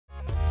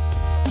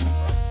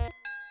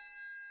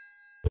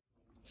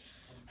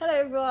Hello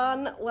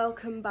everyone,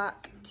 welcome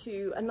back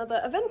to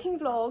another eventing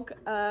vlog.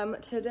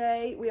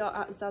 Today we are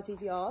at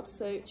Pzazz's yard,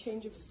 so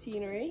change of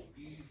scenery.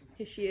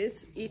 Here she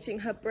is, eating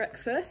her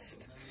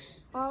breakfast.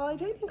 I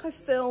don't think I've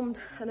filmed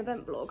an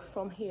event vlog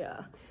from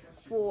here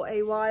for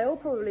a while,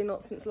 probably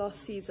not since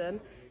last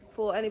season.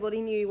 For anybody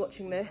new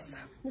watching this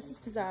is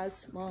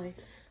Pzazz, my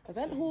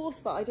event horse,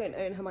 but I don't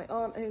own her, my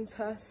aunt owns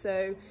her,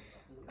 so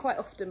quite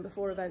often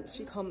before events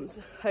she comes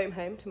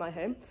home to my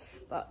home,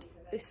 but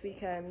this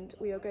weekend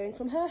we are going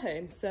from her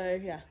home, so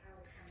yeah,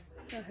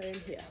 her home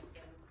here.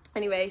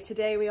 Anyway,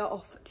 today we are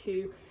off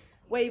to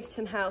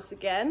Waverton House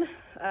again.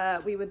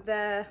 We were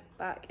there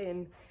back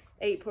in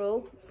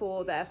April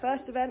for their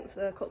first event, for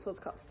the Cotswold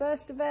Cup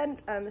first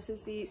event, and this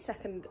is the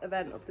second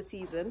event of the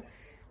season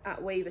at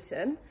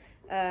Waverton.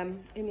 In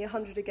the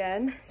 100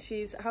 again.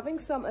 She's having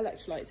some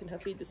electrolytes in her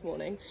feed this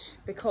morning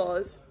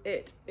because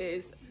it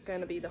is going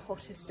to be the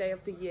hottest day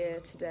of the year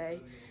today.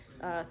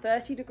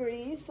 30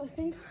 degrees, I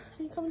think.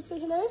 Can you come and say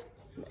hello?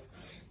 No.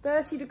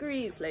 30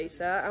 degrees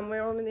later, and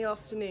we're on in the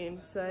afternoon,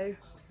 so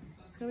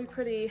it's going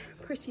to be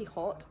pretty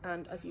hot.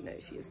 And as you know,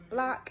 she is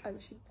black and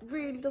she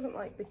really doesn't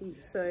like the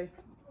heat, so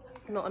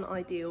not an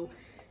ideal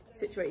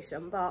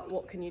situation, but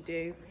what can you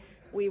do?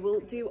 We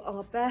will do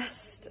our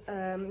best.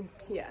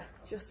 Yeah,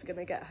 just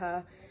gonna get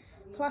her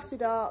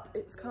platted up.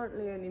 It's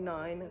currently only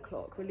 9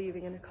 o'clock. We're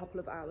leaving in a couple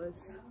of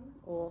hours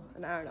or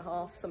an hour and a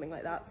half, something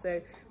like that.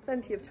 So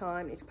plenty of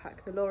time. Need to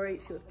pack the lorry.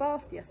 She was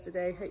bathed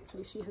yesterday.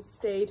 Hopefully she has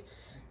stayed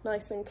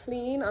nice and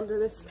clean under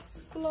this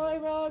fly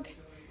rug.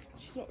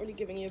 She's not really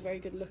giving you a very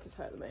good look of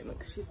her at the moment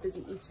because she's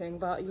busy eating,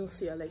 but you'll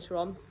see her later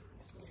on.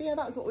 So yeah,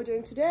 that's what we're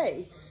doing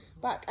today.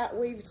 Back at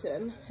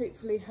Waverton,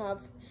 hopefully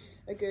have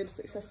a good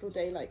successful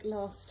day like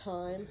last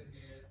time,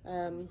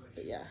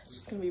 but yeah, it's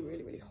just gonna be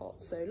really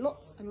hot, so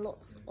lots and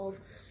lots of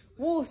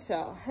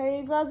water.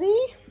 Hey Zazzy,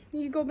 are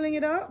you gobbling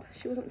it up?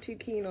 She wasn't too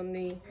keen on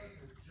the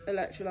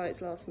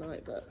electrolytes last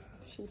night, but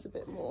she's a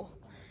bit more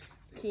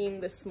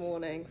keen this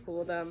morning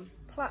for them.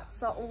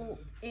 Plats are all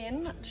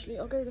in. Actually,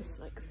 I'll go this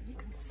like so you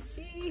can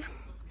see.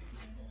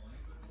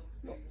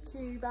 Not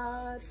too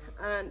bad.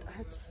 And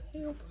her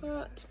tail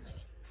plait,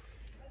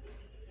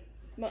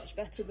 much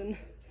better than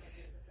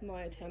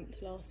my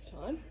attempt last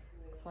time,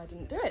 because I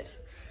didn't do it.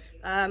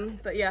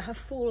 But yeah, her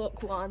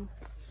forelock one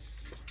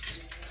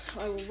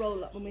I will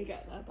roll up when we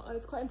get there, but I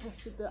was quite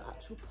impressed with the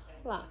actual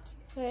plait.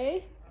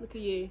 Hey, look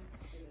at you.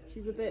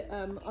 She's a bit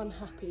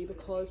unhappy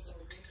because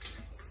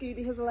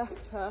Scooby has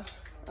left her,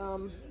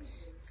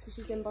 so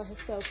she's in by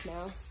herself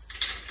now.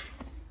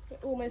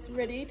 We're almost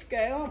ready to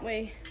go, aren't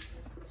we?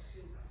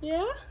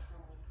 Yeah?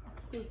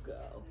 Good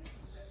girl.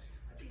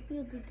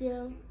 You're a good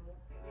girl.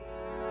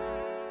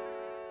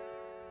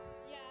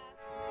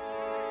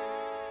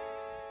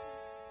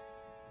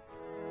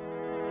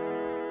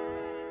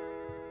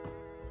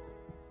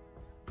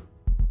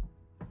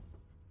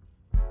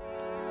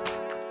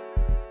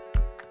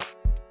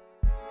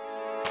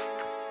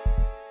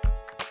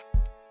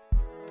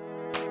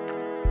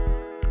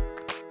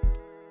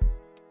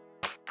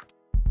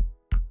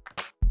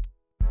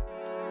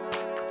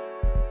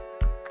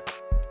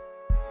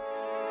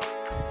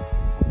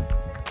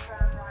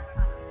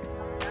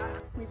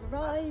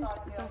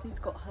 Zazzy's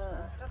got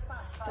her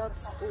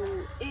studs all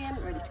in,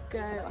 ready to go.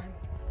 I'm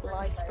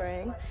fly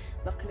spraying.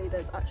 Luckily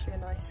there's actually a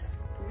nice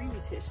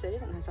breeze here today,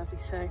 isn't there,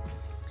 Zazzy? So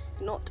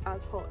not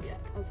as hot yet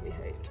as we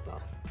hoped,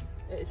 but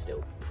it is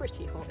still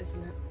pretty hot,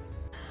 isn't it?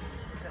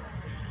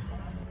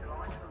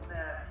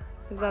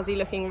 Zazzy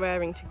looking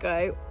raring to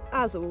go,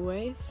 as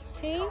always.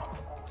 Hey?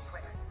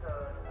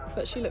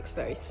 But she looks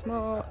very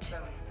smart.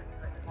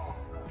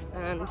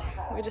 And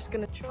we're just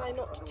going to try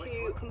not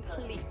to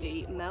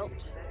completely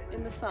melt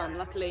in the sun.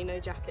 Luckily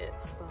no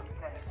jackets, but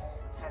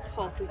it's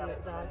hot, isn't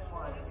it,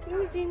 Zazz?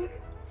 Snoozing.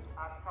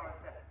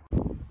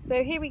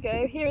 So here we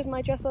go. Here is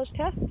my dressage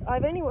test.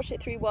 I've only watched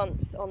it through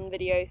once on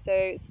video, so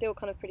it's still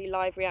kind of pretty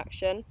live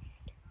reaction.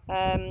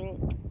 Here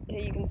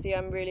you can see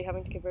I'm really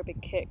having to give her a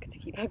big kick to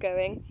keep her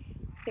going.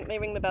 I think they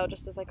ring the bell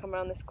just as I come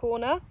around this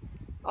corner.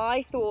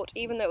 I thought,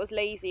 even though it was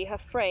lazy, her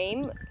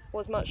frame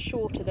was much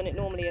shorter than it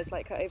normally is,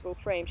 like her overall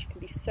frame. She can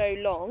be so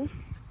long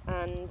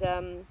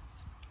and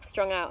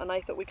strung out, and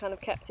I thought we kind of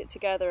kept it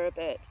together a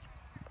bit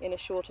in a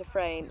shorter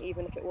frame,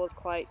 even if it was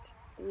quite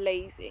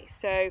lazy.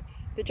 So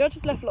the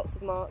judges left lots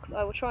of marks.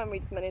 I will try and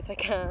read as many as I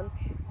can.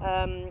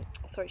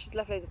 Sorry, she's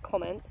left loads of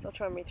comments. I'll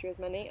try and read through as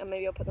many, and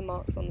maybe I'll put the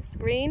marks on the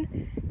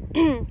screen.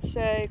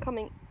 So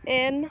coming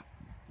in,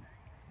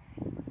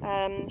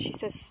 she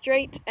says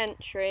straight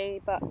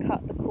entry but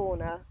cut the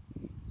corner,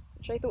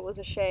 which I thought was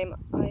a shame.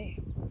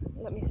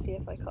 Let me see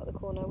if I cut the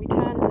corner. We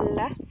turn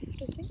left,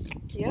 I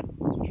think. Yep.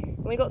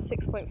 And we got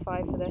 6.5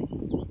 for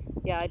this.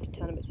 Yeah, I did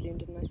turn a bit soon,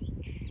 didn't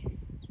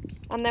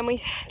I? And then we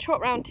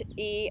trot round to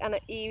E, and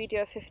at E we do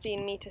a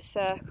 15-metre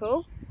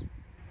circle.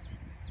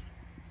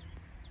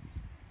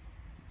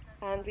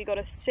 And we got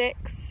a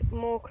 6,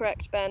 more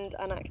correct bend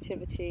and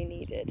activity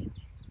needed.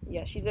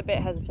 Yeah, she's a bit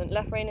hesitant.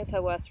 Left rein is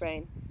her worst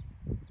rein.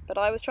 But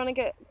I was trying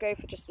to go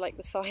for just like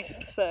the size of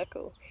the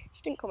circle.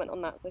 She didn't comment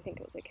on that, so I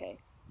think it was okay.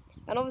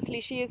 And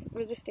obviously she is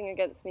resisting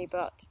against me,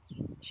 but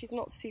she's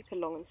not super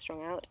long and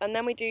strung out. And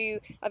then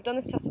I've done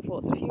this test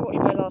before, so if you watch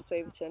my last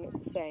Waverton, it's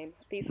the same.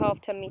 These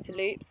half 10-metre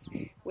loops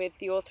with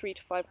your 3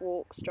 to 5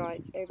 walk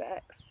strides over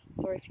X.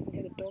 Sorry if you can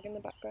hear the dog in the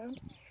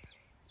background.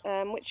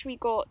 Which we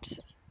got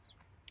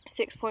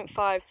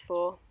 6.5s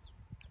for.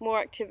 More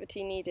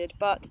activity needed,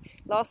 but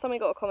last time we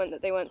got a comment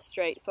that they weren't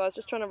straight, so I was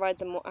just trying to ride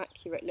them more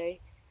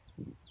accurately.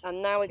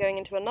 And now we're going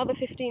into another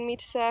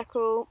 15-metre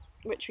circle,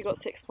 which we got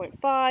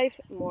 6.5,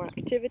 more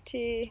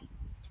activity.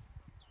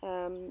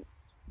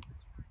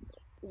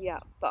 Yeah,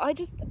 but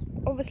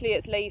obviously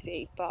it's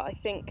lazy, but I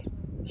think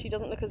she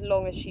doesn't look as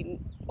long as she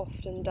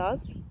often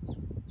does.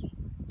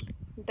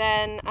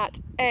 Then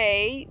at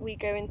A, we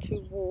go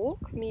into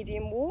walk,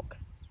 medium walk.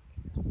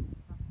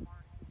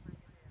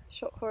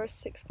 Shock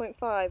chorus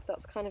 6.5,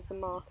 that's kind of the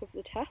mark of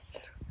the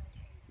test.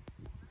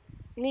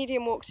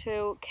 Medium walk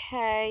till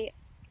K,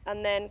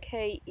 and then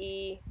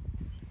KE,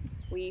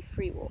 we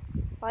free walk.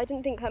 I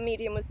didn't think her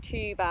medium was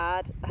too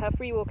bad. Her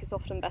free walk is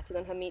often better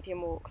than her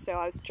medium walk, so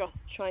I was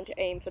just trying to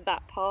aim for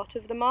that part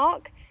of the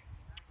mark.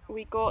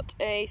 We got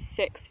a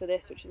 6 for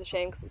this, which is a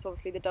shame because it's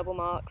obviously the double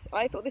marks.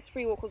 I thought this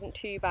free walk wasn't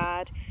too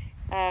bad.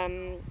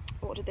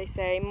 What did they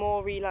say?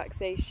 More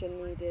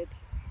relaxation needed.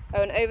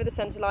 Oh, and over the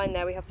centre line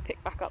there we have to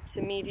pick back up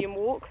to medium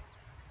walk.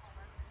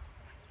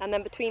 And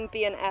then between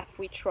B and F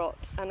we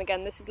trot. And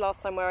again, this is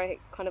last time where I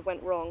kind of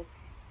went wrong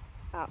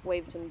at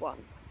Waverton 1.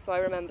 So I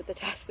remembered the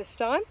test this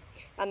time.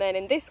 And then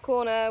in this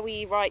corner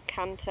we right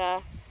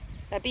canter,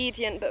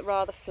 obedient but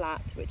rather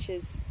flat, which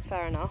is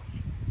fair enough.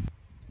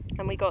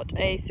 And we got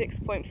a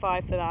 6.5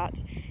 for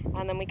that.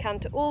 And then we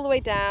canter all the way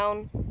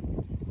down,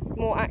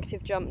 more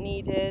active jump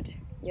needed.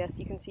 Yes,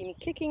 you can see me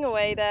kicking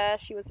away there.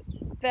 She was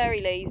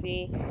very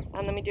lazy.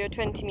 And then we do a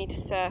 20-metre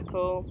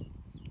circle,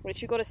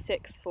 which we got a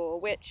 6 for,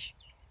 which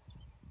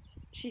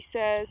she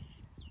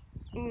says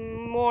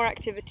more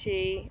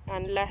activity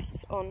and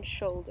less on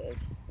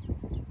shoulders.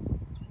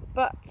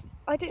 But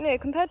I don't know,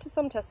 compared to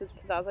some tests with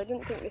Pzazz, I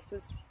didn't think this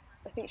was,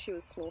 I think she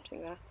was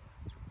snorting there.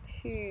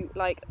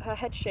 Her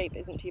head shape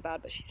isn't too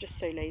bad, but she's just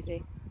so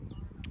lazy.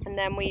 And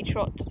then we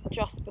trot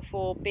just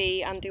before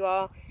B and do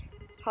our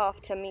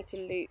half 10-metre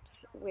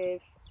loops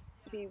with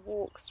the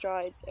walk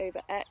strides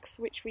over X,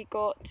 which we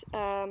got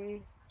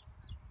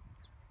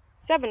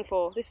 7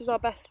 for. This was our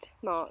best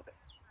mark.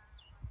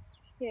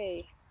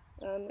 Yay.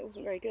 It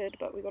wasn't very good,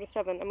 but we got a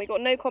 7, and we got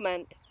no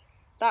comment.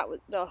 That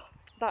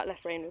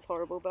left rein was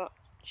horrible, but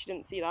she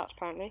didn't see that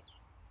apparently.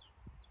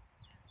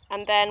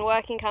 And then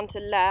working canter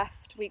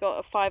left, we got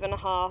a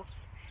 5.5.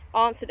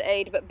 Answered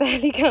aid, but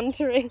barely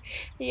cantering.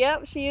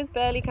 Yep, she is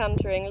barely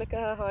cantering. Look at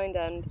her hind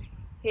end.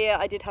 Here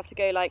I did have to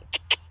go like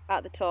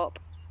at the top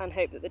and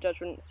hope that the judge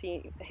wouldn't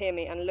hear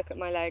me and look at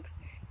my legs.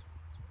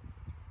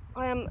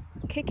 I am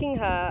kicking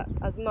her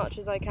as much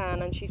as I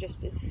can and she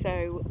just is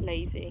so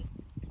lazy.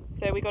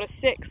 So we got a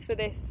 6 for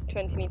this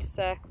 20-metre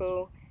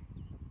circle.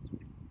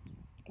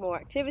 More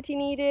activity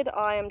needed.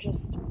 I am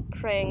just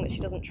praying that she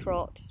doesn't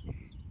trot.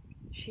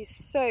 She's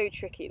so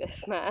tricky,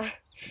 this mare.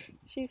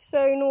 She's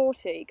so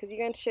naughty because you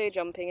go into show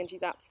jumping and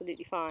she's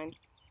absolutely fine.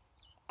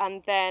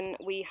 And then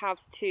we have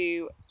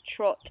to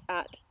trot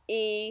at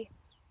E.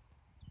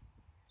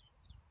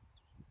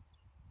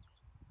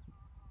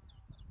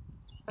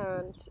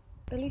 And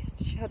at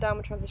least her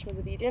downward transition was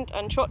obedient.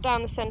 And trot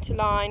down the centre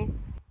line,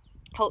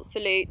 halt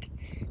salute.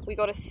 We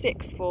got a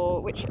 6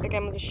 for, which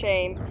again was a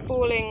shame.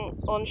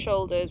 Falling on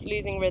shoulders,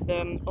 losing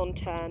rhythm on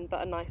turn,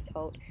 but a nice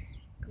hold.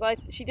 Because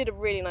she did a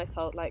really nice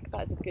hold, like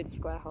that is a good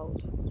square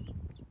hold.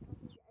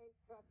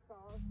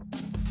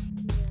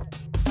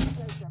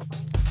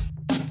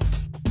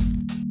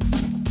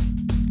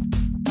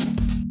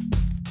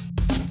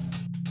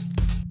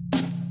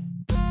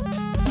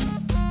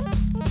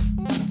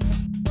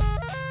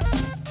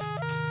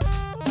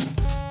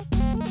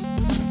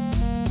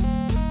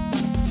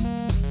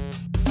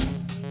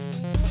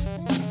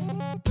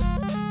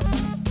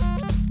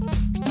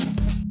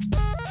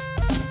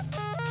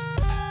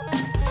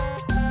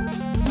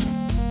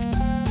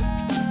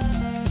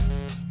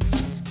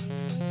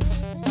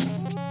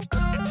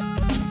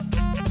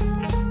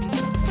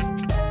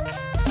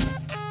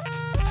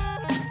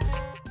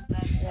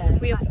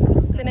 We have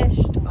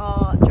finished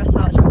our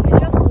dressage and we're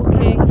just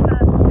walking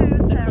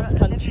across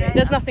country.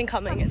 There's nothing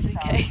coming, it's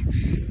okay.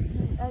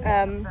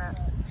 And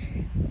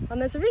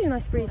there's a really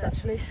nice breeze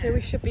actually, so we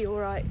should be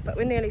alright, but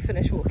we're nearly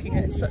finished walking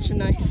and it's such a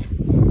nice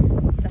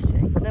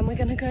setting. And then we're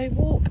going to go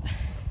walk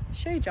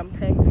show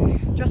jumping.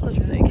 Dressage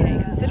was okay,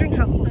 considering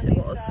how hot it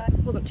was. It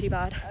wasn't too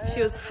bad.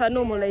 She was her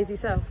normal lazy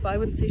self, but I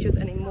wouldn't say she was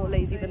any more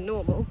lazy than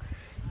normal,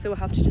 so we'll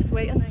have to just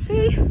wait and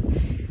see.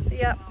 But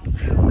yeah,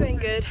 going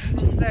good,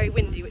 just very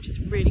windy, which is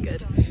really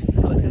good.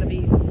 I thought it was going to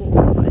be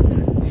awful, but it's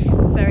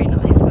very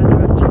nice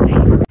weather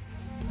actually.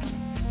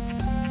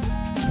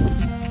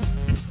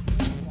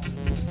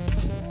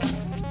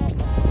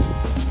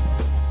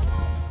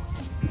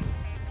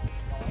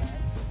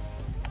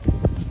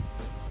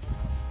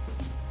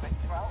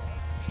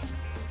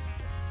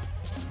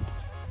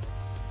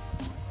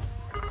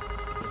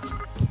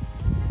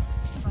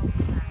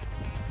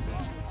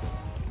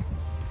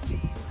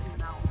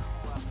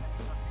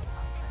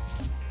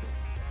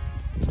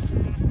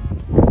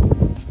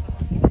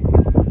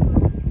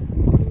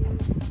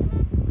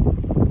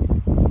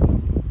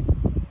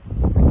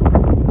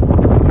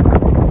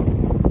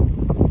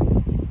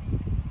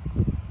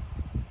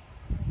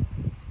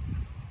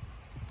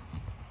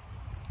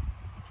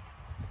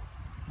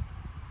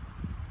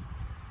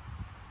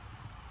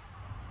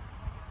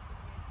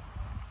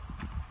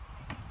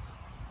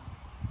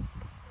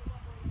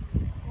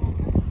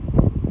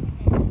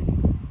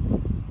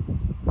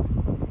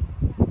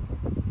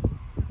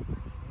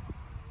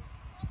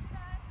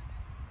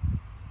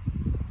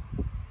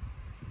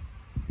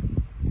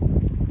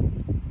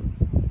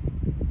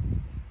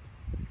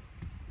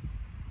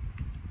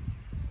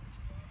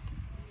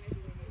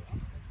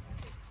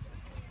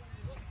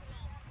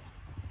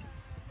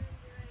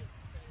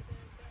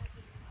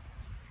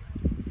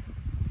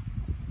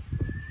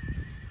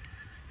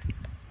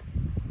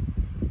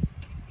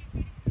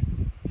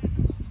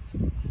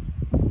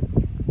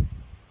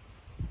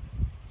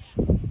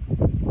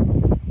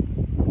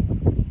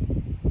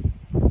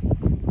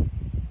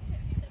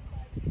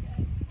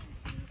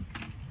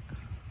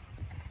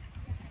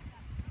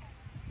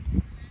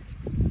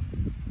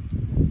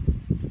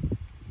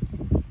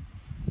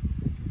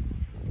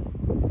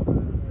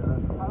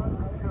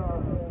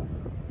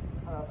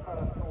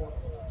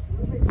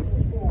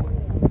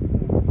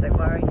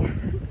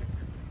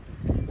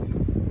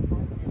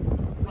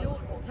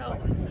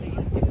 literally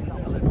a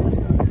different colour.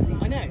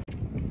 I know.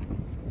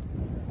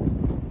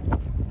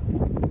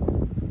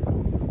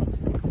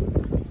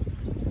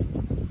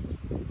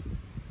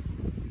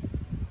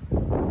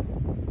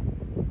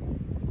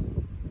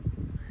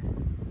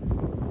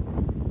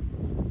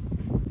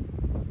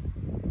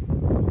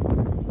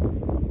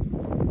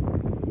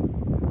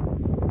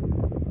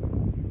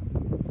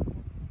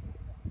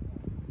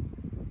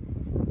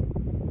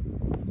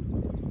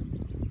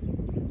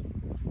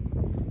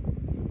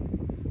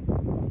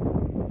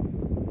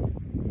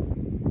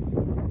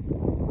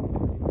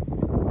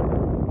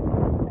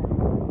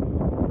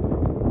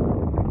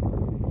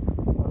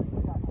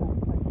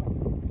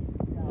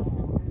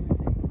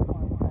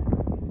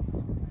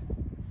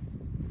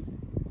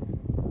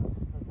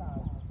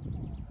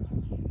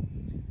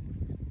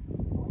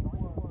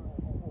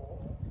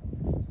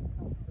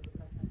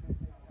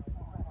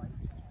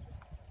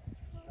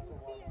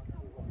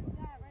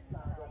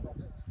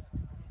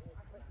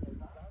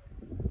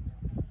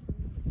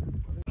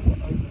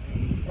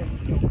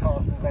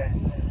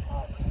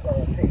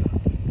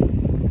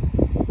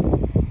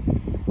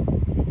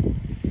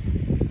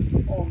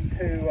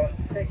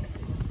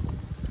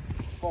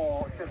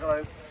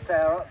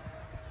 Sarah,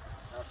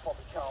 Bobby,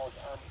 Charles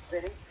and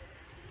Vinny.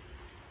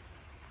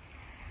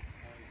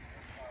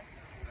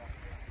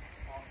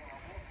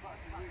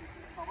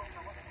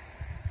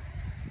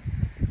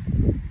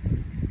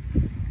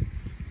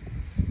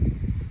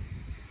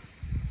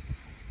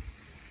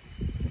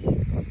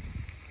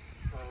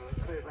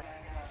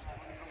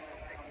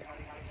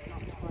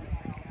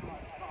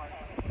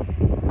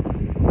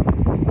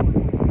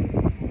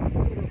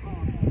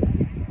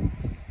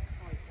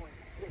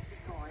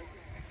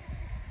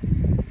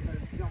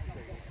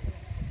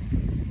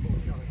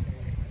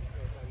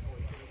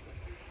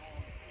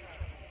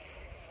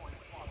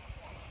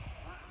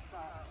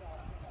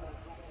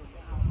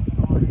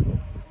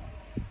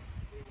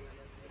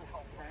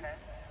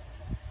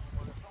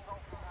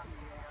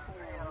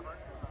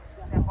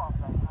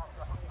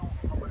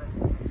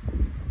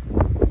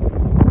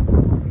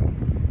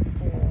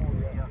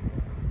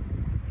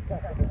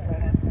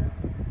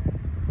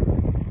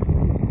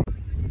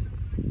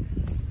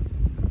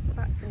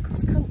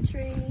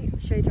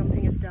 Show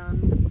jumping is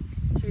done.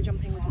 Show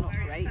jumping was not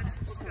great,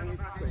 just having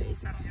a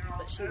praise,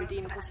 but she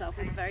redeemed herself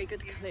with a very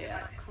good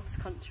clear cross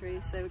country,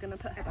 so we're going to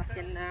put her back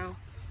in now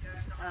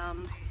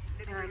and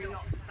go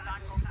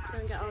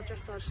and get our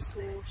dressage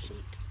score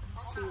sheet and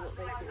see what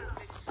they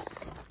thought.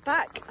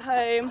 Back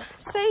home,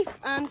 safe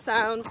and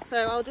sound, so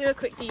I'll do a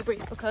quick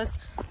debrief because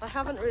I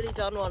haven't really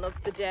done one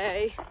of the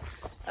day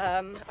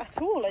at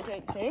all, I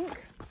don't think.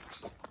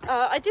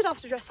 I did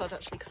after dressage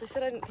actually, because I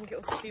said I didn't think it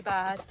was too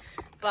bad,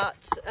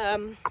 but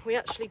we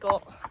actually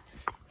got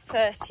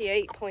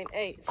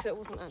 38.8, so it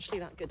wasn't actually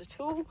that good at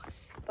all,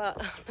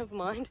 but never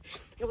mind.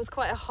 It was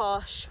quite a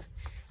harsh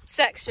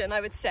section,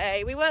 I would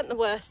say. We weren't the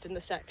worst in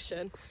the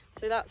section,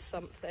 so that's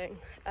something.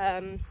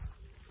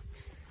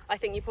 I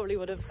think you probably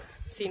would have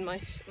seen my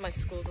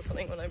scores or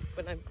something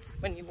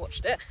when you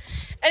watched it.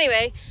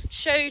 Anyway,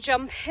 show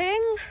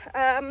jumping.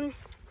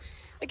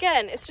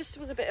 Again, it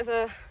was a bit of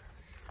a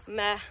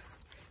meh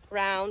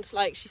round.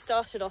 Like, she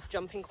started off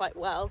jumping quite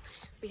well.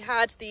 We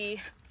had the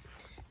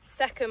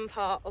second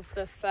part of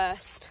the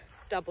first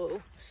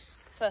double,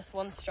 first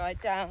one stride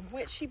down,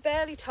 which she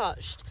barely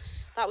touched.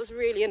 That was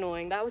really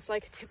annoying. That was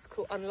like a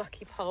typical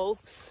unlucky pole,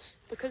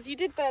 because you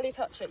did barely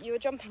touch it. You were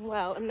jumping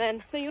well, and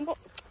then no, you're not.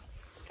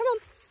 Come on.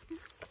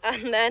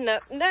 And then no,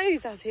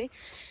 Zazzy.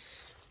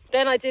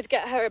 Then I did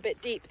get her a bit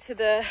deep to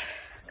the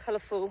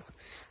colourful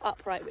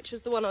upright, which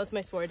was the one I was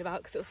most worried about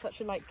because it was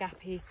such a like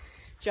gappy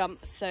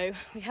jump, so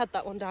we had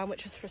that one down,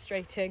 which was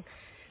frustrating.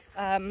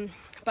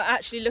 But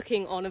actually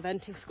looking on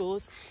eventing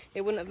scores,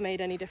 it wouldn't have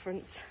made any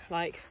difference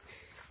like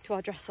to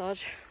our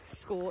dressage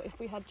score if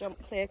we had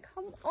jumped clear.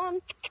 Come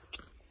on.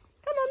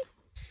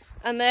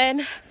 And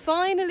then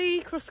finally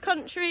cross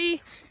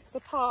country, the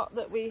part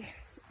that we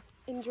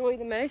enjoy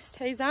the most.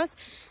 Hey Zaz,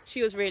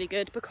 she was really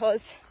good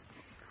because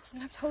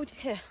I've told you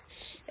here,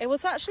 it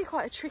was actually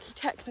quite a tricky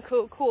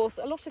technical course.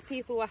 A lot of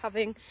people were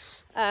having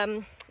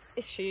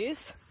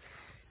issues.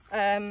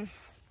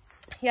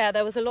 Yeah,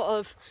 there was a lot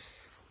of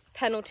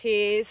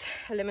penalties,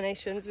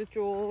 eliminations,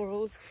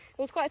 withdrawals.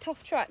 It was quite a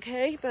tough track,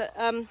 hey? But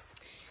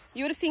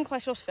you would have seen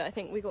quite a lot of it. I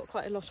think we got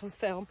quite a lot on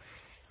film.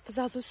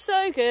 Pzazz was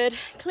so good,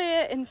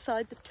 clear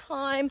inside the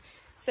time.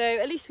 So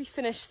at least we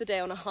finished the day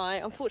on a high.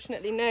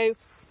 Unfortunately, no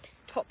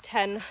top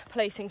 10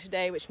 placing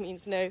today, which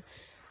means no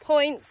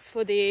points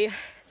for the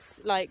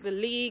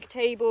league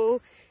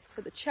table,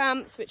 for the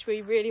champs, which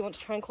we really want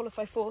to try and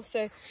qualify for.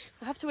 So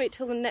we'll have to wait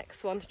till the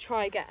next one to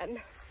try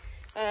again.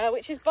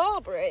 Which is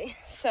Barbury.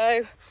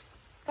 So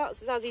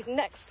that's Zazzy's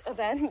next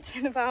event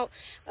in about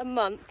a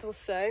month or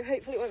so.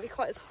 Hopefully it won't be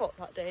quite as hot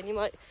that day and you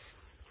might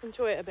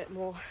enjoy it a bit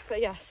more.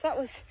 But yes, that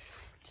was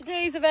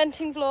today's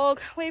eventing vlog.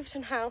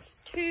 Waverton House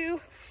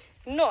 2.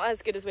 Not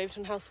as good as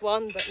Waverton House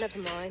 1, but never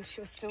mind. She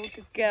was still a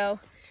good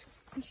girl.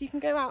 And she can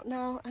go out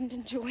now and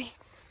enjoy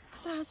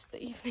Pzazz,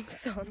 the evening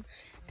sun.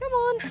 Come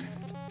on.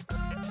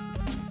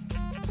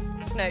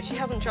 No, she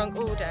hasn't drunk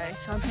all day,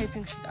 so I'm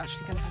hoping she's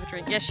actually going to have a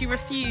drink. Yeah, she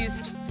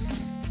refused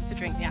to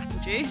drink the apple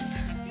juice.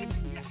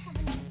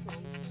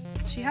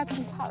 She had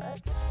some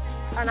carrots,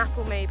 an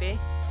apple maybe.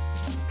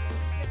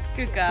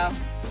 Good girl.